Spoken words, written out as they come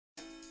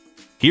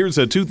Here's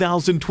a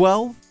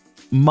 2012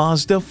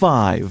 Mazda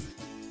 5.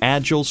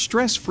 Agile,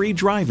 stress-free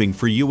driving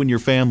for you and your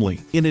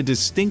family in a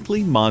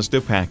distinctly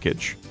Mazda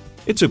package.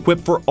 It's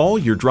equipped for all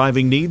your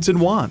driving needs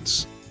and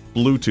wants.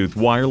 Bluetooth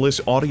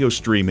wireless audio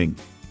streaming,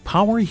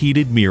 power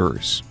heated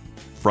mirrors,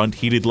 front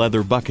heated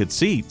leather bucket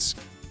seats,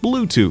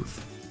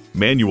 Bluetooth,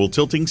 manual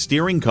tilting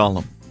steering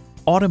column,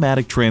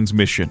 automatic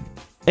transmission,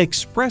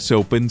 express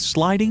open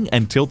sliding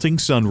and tilting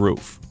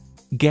sunroof,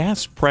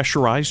 gas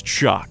pressurized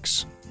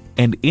shocks,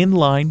 and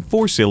inline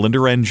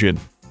 4-cylinder engine.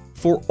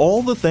 For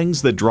all the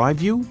things that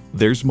drive you,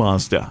 there's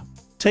Mazda.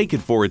 Take it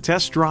for a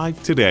test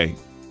drive today.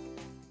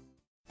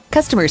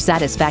 Customer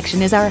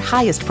satisfaction is our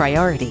highest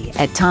priority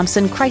at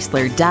Thomson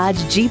Chrysler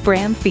Dodge Jeep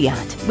Ram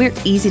Fiat. We're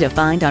easy to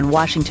find on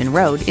Washington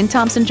Road in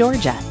Thomson,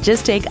 Georgia.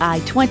 Just take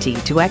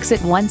I-20 to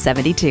exit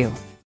 172.